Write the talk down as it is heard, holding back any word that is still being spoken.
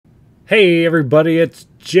Hey everybody, it's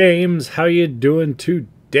James. How you doing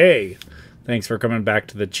today? Thanks for coming back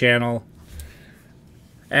to the channel.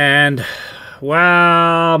 And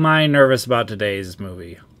wow, am I nervous about today's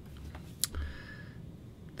movie.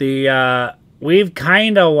 We've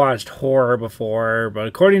kind of watched horror before, but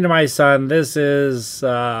according to my son, this is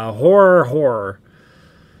horror.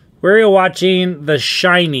 We're watching The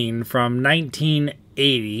Shining from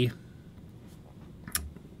 1980.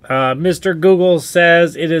 Mr. Google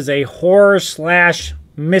says it is a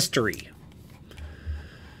horror/mystery.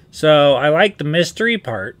 So I like the mystery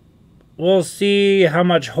part. We'll see how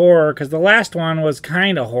much horror, because the last one was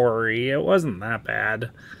kind of horror-y. It wasn't that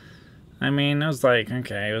bad. I mean, it was like,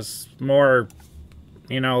 okay, it was more,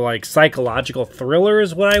 you know, like psychological thriller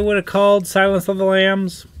is what I would have called Silence of the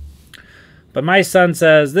Lambs. But my son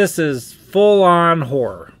says this is full-on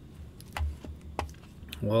horror.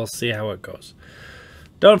 We'll see how it goes.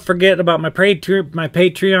 Don't forget about my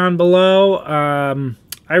Patreon below.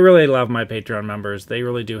 I really love my Patreon members. They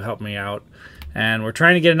really do help me out. And we're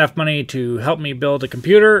trying to get enough money to help me build a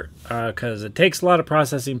computer because it takes a lot of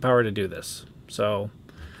processing power to do this. So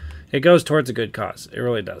it goes towards a good cause. It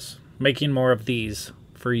really does. Making more of these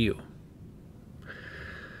for you.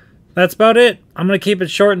 That's about it. I'm going to keep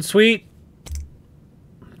it short and sweet.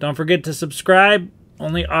 Don't forget to subscribe.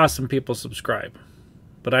 Only awesome people subscribe.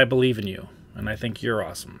 But I believe in you. And I think you're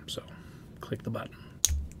awesome, so click the button.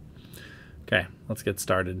 Okay, let's get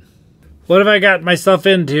started. What have I got myself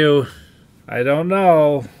into? I don't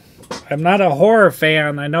know. I'm not a horror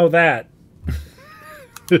fan, I know that.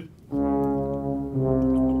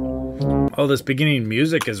 Oh, this beginning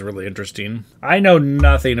music is really interesting. I know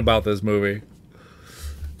nothing about this movie.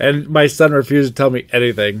 And my son refused to tell me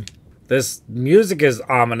anything. This music is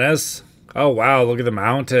ominous. Oh wow, look at the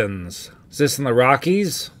mountains. Is this in the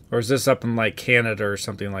Rockies? Or is this up in like Canada or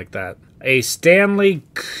something like that? A Stanley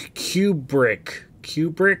Kubrick,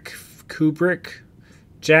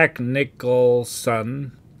 Jack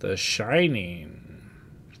Nicholson, The Shining.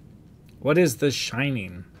 What is The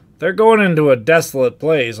Shining? They're going into a desolate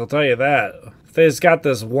place, I'll tell you that. They just got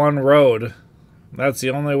this one road. That's the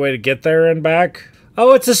only way to get there and back.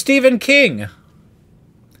 Oh, it's a Stephen King.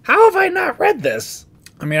 How have I not read this?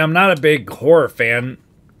 I mean, I'm not a big horror fan,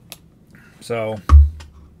 so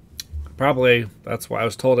probably that's why I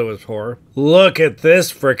was told it was horror. Look at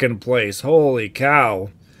this frickin' place. Holy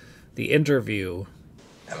cow. The Interview.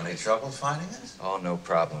 Have any trouble finding this? Oh, no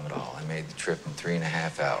problem at all. I made the trip in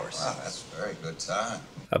 3.5 hours. Wow, that's a very good time.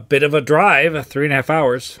 A bit of a drive, 3.5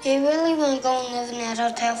 hours. Do you really want to go and live in that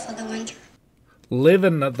hotel for the winter? Live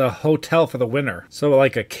in the hotel for the winter. So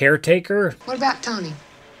like a caretaker? What about Tony?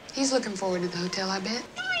 He's looking forward to the hotel, I bet.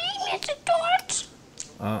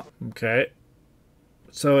 Okay.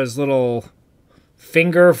 So his little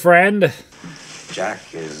finger friend?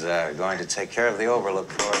 Jack is going to take care of the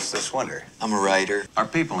overlook for us this winter. I'm a writer. Our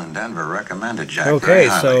people in Denver recommended Jack Okay, very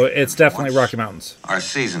highly. so it's definitely Rocky Mountains. Our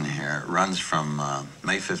season here runs from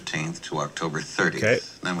May 15th to October 30th. Okay.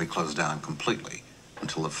 Then we close down completely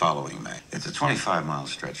until the following May. It's a 25-mile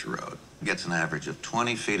stretch of road. Gets an average of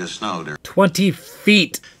 20 feet of snow. 20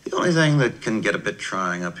 feet. The only thing that can get a bit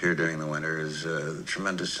trying up here during the winter is the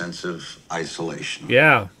tremendous sense of isolation.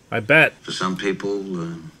 Yeah, I bet. For some people,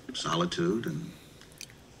 solitude and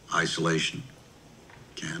isolation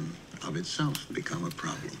can of itself become a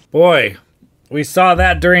problem. Boy, we saw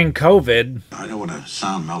that during COVID. I don't want to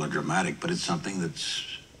sound melodramatic, but it's something that's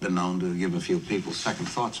been known to give a few people second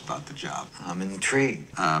thoughts about the job. I'm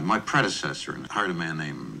intrigued. My predecessor hired a man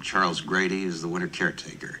named Charles Grady as the winter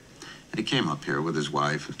caretaker. And he came up here with his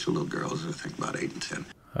wife and 2 little girls, I think about 8 and 10.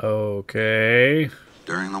 Okay.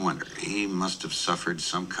 During the winter, he must have suffered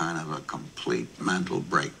some kind of a complete mental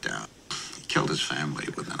breakdown. He killed his family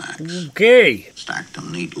with an axe. Okay. Stacked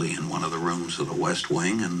them neatly in one of the rooms of the West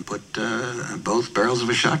Wing and put both barrels of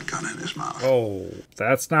a shotgun in his mouth. Oh,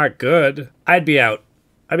 that's not good. I'd be out.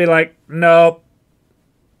 I'd be like, nope.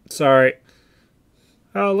 Sorry.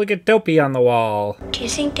 Oh, look at Dopey on the wall. Do you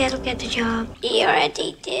think that'll get the job? He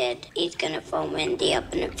already did. He's gonna phone Wendy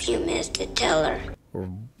up in a few minutes to tell her.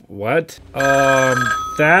 What?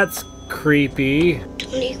 That's creepy.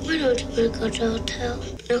 Tony, why don't you want to go to the hotel?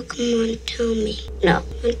 No, come on, tell me. No,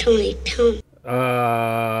 Tony, tell me.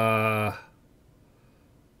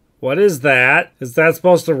 What is that? Is that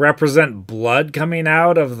supposed to represent blood coming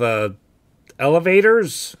out of the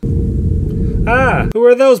elevators? Ah, who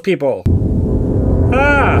are those people?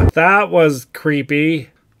 Ah, that was creepy.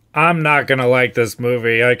 I'm not gonna like this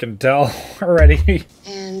movie, I can tell already.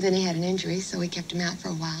 And then he had an injury, so we kept him out for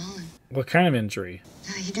a while. What kind of injury?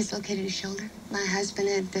 He dislocated his shoulder. My husband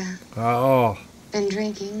had... Oh, been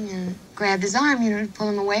drinking and grabbed his arm, to pull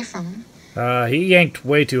him away from him. He yanked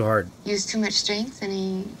way too hard. Used too much strength and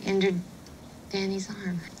he injured Danny's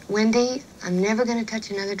arm. Wendy, I'm never going to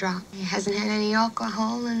touch another drop. He hasn't had any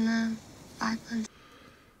alcohol in 5 months.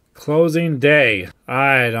 Closing day.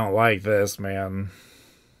 I don't like this, man.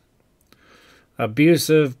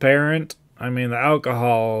 Abusive parent. I mean, the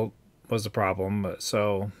alcohol was a problem, but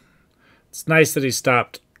so it's nice that he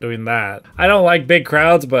stopped doing that. I don't like big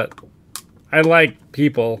crowds, but I like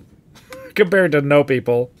people compared to no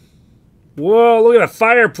people. Whoa, look at the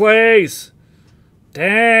fireplace.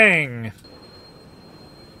 Dang.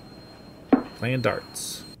 Playing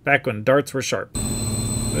darts. Back when darts were sharp.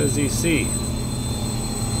 What does he see?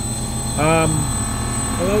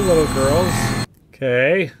 Hello, little girls.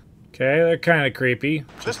 Okay. Okay, they're kind of creepy.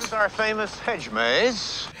 This is our famous hedge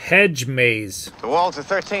maze. Hedge maze. The walls are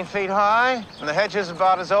 13 feet high, and the hedge is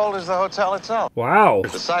about as old as the hotel itself. Wow.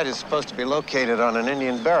 The site is supposed to be located on an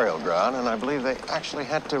Indian burial ground, and I believe they actually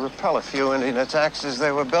had to repel a few Indian attacks as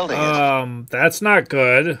they were building it. That's not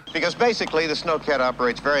good. Because basically, the snowcat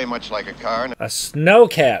operates very much like a car. A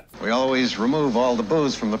snowcat. We always remove all the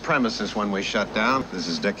booze from the premises when we shut down. This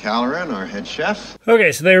is Dick Halloran, our head chef.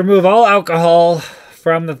 Okay, so they remove all alcohol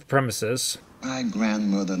from the premises. My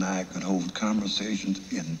grandmother and I could hold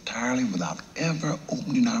conversations entirely without ever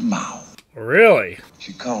opening our mouth. Really?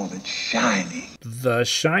 She called it shining. The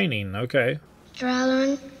Shining, okay. Mr.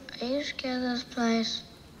 Halloran, are you scared of this place?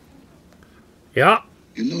 Yeah.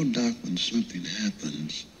 You know, Doc, when something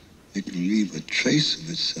happens, it can leave a trace of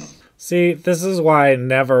itself. See, this is why I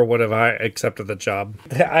never would have accepted the job.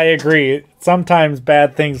 I agree. Sometimes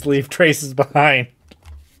bad things leave traces behind.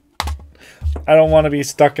 I don't want to be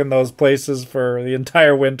stuck in those places for the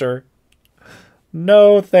entire winter.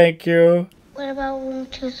 No, thank you. What about room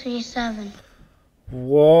 237?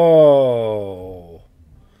 Whoa.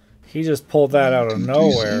 He just pulled that out of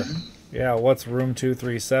nowhere. Yeah, what's room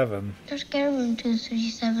 237? You're scared of room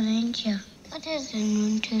 237, ain't you? What is in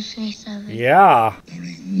room 237? Yeah. There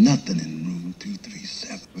ain't nothing in room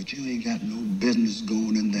 237, but you ain't got no business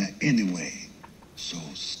going in there anyway. So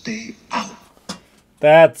stay out.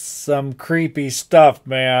 That's some creepy stuff,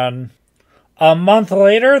 man. A month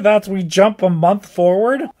later? We jump a month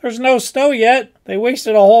forward? There's no snow yet. They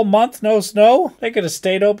wasted a whole month, no snow? They could have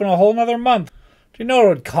stayed open a whole nother month. Do you know what it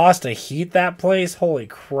would cost to heat that place? Holy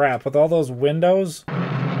crap, with all those windows.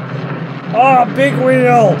 Oh, big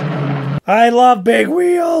wheel! I love big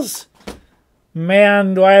wheels!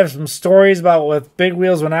 Man, do I have some stories about with big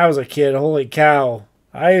wheels when I was a kid. Holy cow.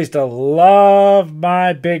 I used to love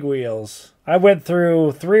my big wheels. I went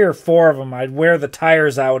through 3 or 4 of them. I'd wear the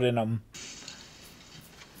tires out in them.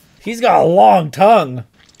 He's got a long tongue.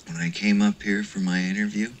 When I came up here for my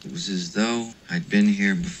interview, it was as though I'd been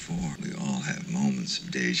here before. We all have moments of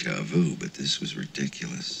deja vu, but this was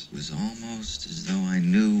ridiculous. It was almost as though I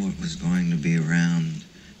knew what was going to be around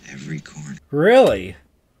every corner. Really?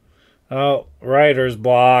 Oh, writer's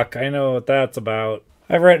block. I know what that's about.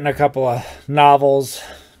 I've written a couple of novels.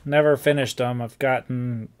 Never finished them. I've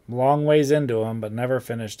gotten long ways into them, but never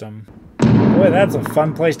finished them. Boy, that's a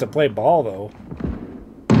fun place to play ball, though.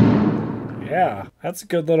 Yeah, that's a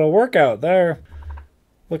good little workout there.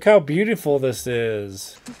 Look how beautiful this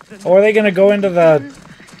is. Oh, are they going to go into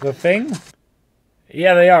the thing?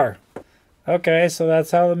 Yeah, they are. Okay, so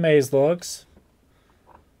that's how the maze looks.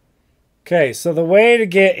 Okay, so the way to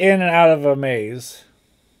get in and out of a maze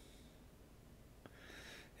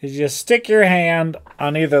is you stick your hand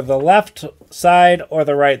on either the left side or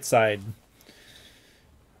the right side.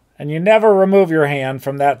 And you never remove your hand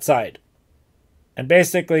from that side. And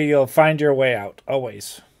basically you'll find your way out,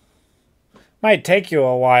 always. Might take you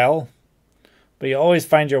a while, but you always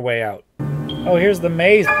find your way out. Oh, here's the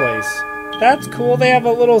maze place. That's cool, they have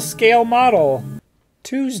a little scale model.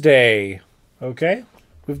 Tuesday. Okay.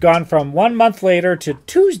 We've gone from 1 month later to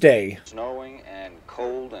Tuesday. Snowing and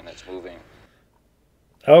cold, and it's moving.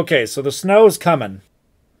 Okay, so the snow's coming.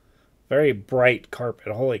 Very bright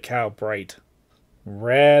carpet. Holy cow, bright.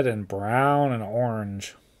 Red and brown and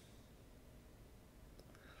orange.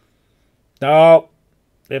 Nope.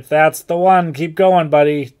 If that's the one, keep going,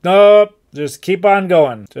 buddy. Nope. Just keep on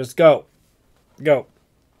going. Just go. Go.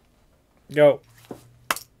 Go.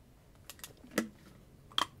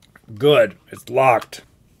 Good. It's locked.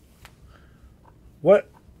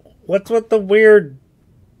 What's with the weird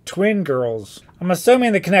twin girls? I'm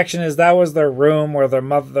assuming the connection is that was their room where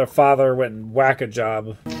their father went and whack a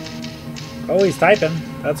job. Oh, he's typing.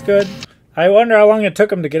 That's good. I wonder how long it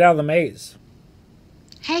took him to get out of the maze.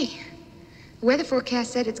 Hey, the weather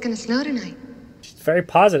forecast said it's going to snow tonight. She's very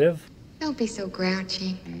positive. Don't be so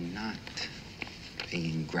grouchy. I'm not.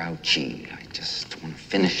 being grouchy. I just want to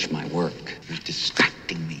finish my work. You're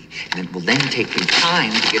distracting me, and it will then take me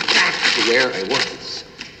time to get back to where I was.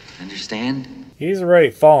 Understand? He's already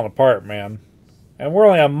falling apart, man. And we're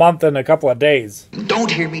only a month and a couple of days. Don't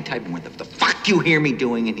hear me typing. What the fuck you hear me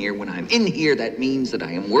doing in here? When I'm in here, that means that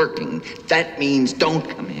I am working. That means don't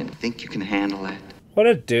come in. Think you can handle that? What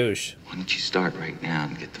a douche. Why don't you start right now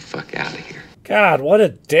and get the fuck out of here? God, what a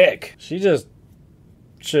dick. She just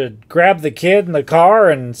should grab the kid in the car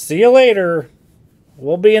and see you later.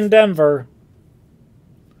 We'll be in Denver.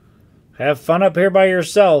 Have fun up here by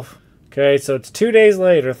yourself. Okay, so it's 2 days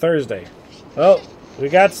later, Thursday. Oh, we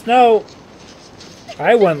got snow.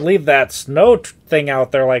 I wouldn't leave that snow thing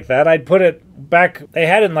out there like that. I'd put it back. They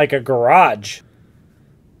had it in like a garage.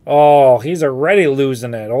 Oh, he's already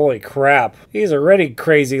losing it. Holy crap. He's already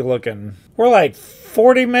crazy looking. We're like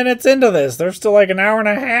 40 minutes into this. There's still like an hour and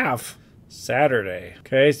a half. Saturday.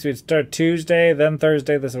 Okay, so we'd start Tuesday, then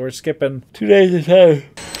Thursday. So we're skipping 2 days ahead.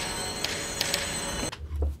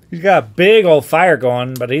 He's got a big old fire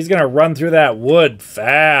going, but he's going to run through that wood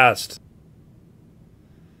fast.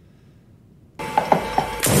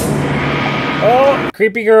 Oh,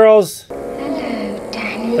 creepy girls. Hello,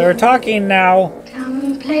 Danny. They're talking now. Come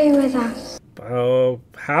and play with us. Oh,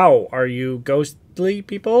 how are you ghostly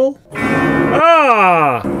people?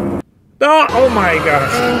 Ah! Oh my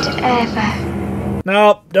gosh. And ever.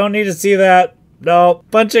 Nope, don't need to see that. Nope.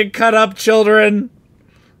 Bunch of cut up children.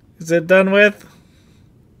 Is it done with?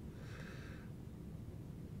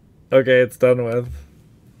 Okay, it's done with.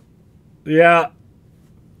 Yeah.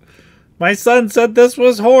 My son said this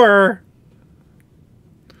was horror.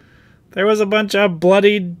 There was a bunch of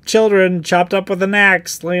bloodied children chopped up with an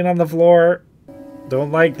axe laying on the floor.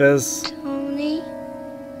 Don't like this. Tony,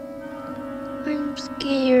 I'm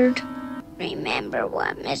scared. Remember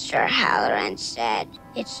what Mr. Halloran said.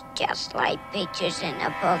 It's just like pictures in a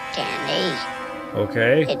book, Danny.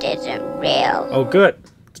 Okay. It isn't real. Oh, good.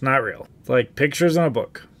 It's not real. It's like pictures in a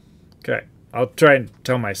book. Okay. I'll try and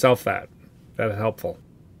tell myself that. That's helpful.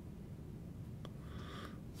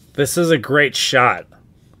 This is a great shot.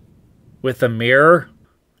 With a mirror?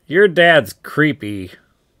 Your dad's creepy,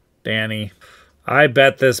 Danny. I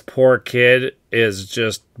bet this poor kid is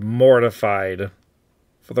just mortified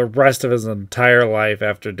for the rest of his entire life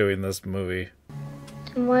after doing this movie.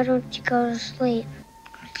 Then why don't you go to sleep?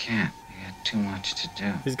 I can't. I got too much to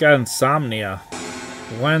do. He's got insomnia.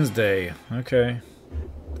 Wednesday. Okay.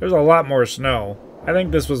 There's a lot more snow. I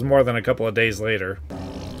think this was more than a couple of days later.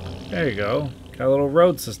 There you go. Got a little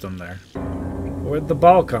road system there. Where'd the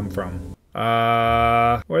ball come from?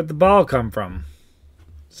 Where'd the ball come from?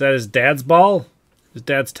 Is that his dad's ball? His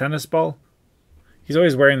dad's tennis ball? He's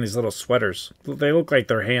always wearing these little sweaters. They look like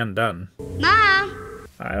they're hand done. Mom!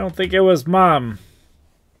 I don't think it was Mom.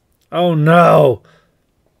 Oh no!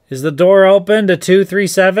 Is the door open to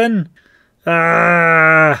 237?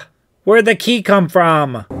 Ah! Where'd the key come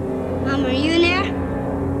from? Mom, are you in there?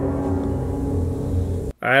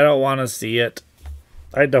 I don't want to see it.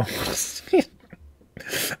 I don't want to see it.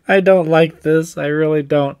 I don't like this. I really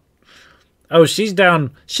don't. Oh, she's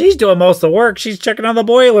down. She's doing most of the work. She's checking on the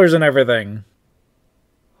boilers and everything.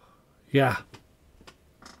 Yeah.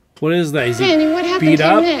 What is that? Is he Danny, what happened beat to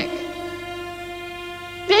up? your neck?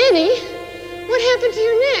 Danny, what happened to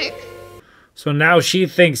your neck? So now she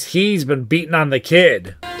thinks he's been beating on the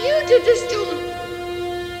kid. You did this to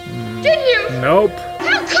him. Didn't you? Nope.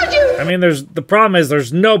 How could you? I mean, the problem is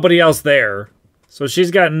there's nobody else there. So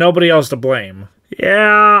she's got nobody else to blame.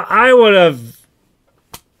 Yeah, I would have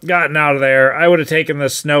gotten out of there. I would have taken the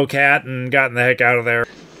snow cat and gotten the heck out of there.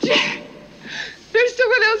 Jack, there's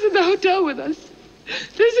someone else in the hotel with us.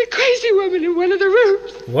 There's a crazy woman in one of the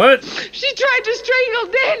rooms. What? She tried to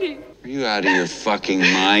strangle Danny. Are you out of your fucking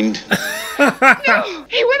mind? No,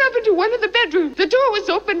 he went up into one of the bedrooms. The door was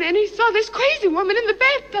open and he saw this crazy woman in the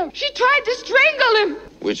bathtub. She tried to strangle him.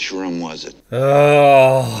 Which room was it?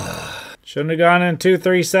 Oh. Shouldn't have gone in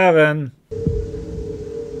 237.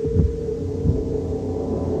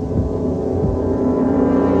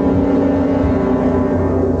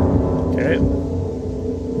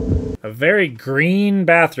 A very green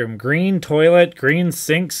bathroom, green toilet, green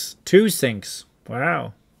sinks, 2 sinks.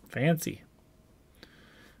 Wow, fancy.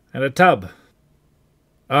 And a tub.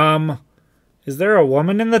 Is there a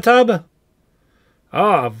woman in the tub?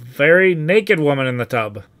 Oh, a very naked woman in the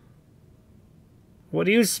tub. What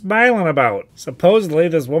are you smiling about? Supposedly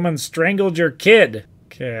this woman strangled your kid.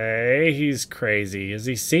 Okay, he's crazy. Is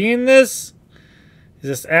he seeing this? Is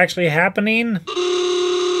this actually happening?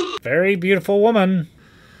 Very beautiful woman.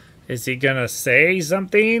 Is he gonna say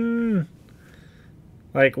something?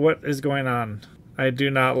 Like, what is going on? I do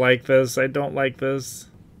not like this. I don't like this.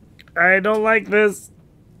 I don't like this.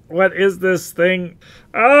 What is this thing?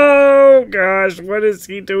 Oh, gosh. What is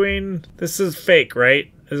he doing? This is fake,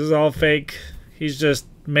 right? This is all fake. He's just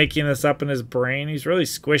making this up in his brain. He's really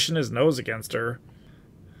squishing his nose against her.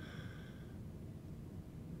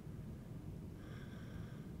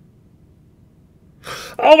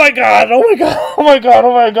 Oh my god! Oh my god! Oh my god!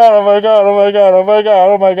 Oh my god! Oh my god! Oh my god! Oh my god!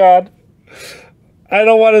 Oh my god! I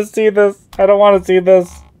don't want to see this. I don't want to see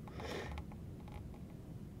this.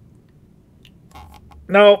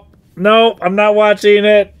 No. No, I'm not watching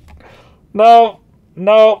it. No.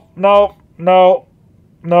 No. No. No.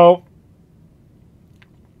 No.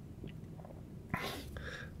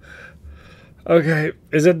 Okay,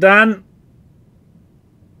 is it done?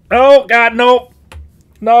 Oh god, no.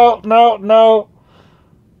 No, no, no.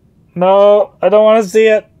 No, I don't want to see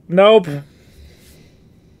it. Nope.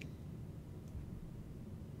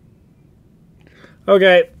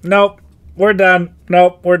 Okay, nope. We're done.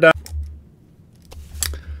 Nope, we're done.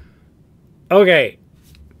 Okay.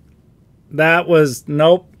 That was,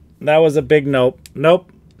 nope. That was a big nope.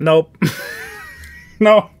 Nope. Nope.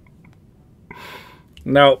 No.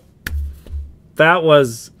 Nope. That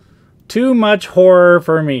was too much horror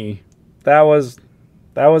for me. That was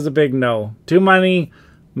a big no. Too many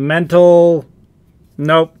mental,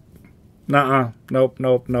 nope. Nuh-uh. Nope,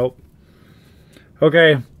 nope, nope.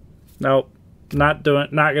 Okay. Nope. Not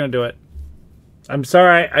gonna do it. I'm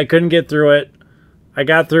sorry, I couldn't get through it. I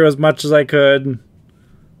got through as much as I could.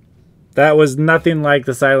 That was nothing like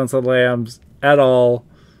the Silence of the Lambs at all.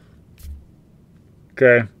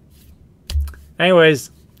 Okay. Anyways,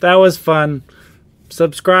 that was fun.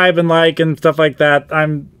 Subscribe and like and stuff like that.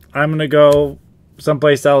 I'm gonna go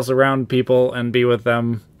someplace else around people and be with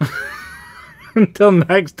them. Until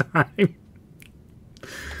next time.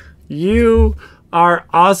 You are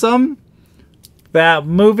awesome. That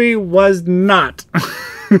movie was not.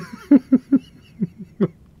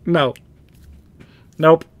 No.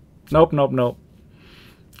 Nope. Nope, nope, nope.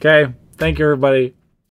 Okay. Thank you, everybody.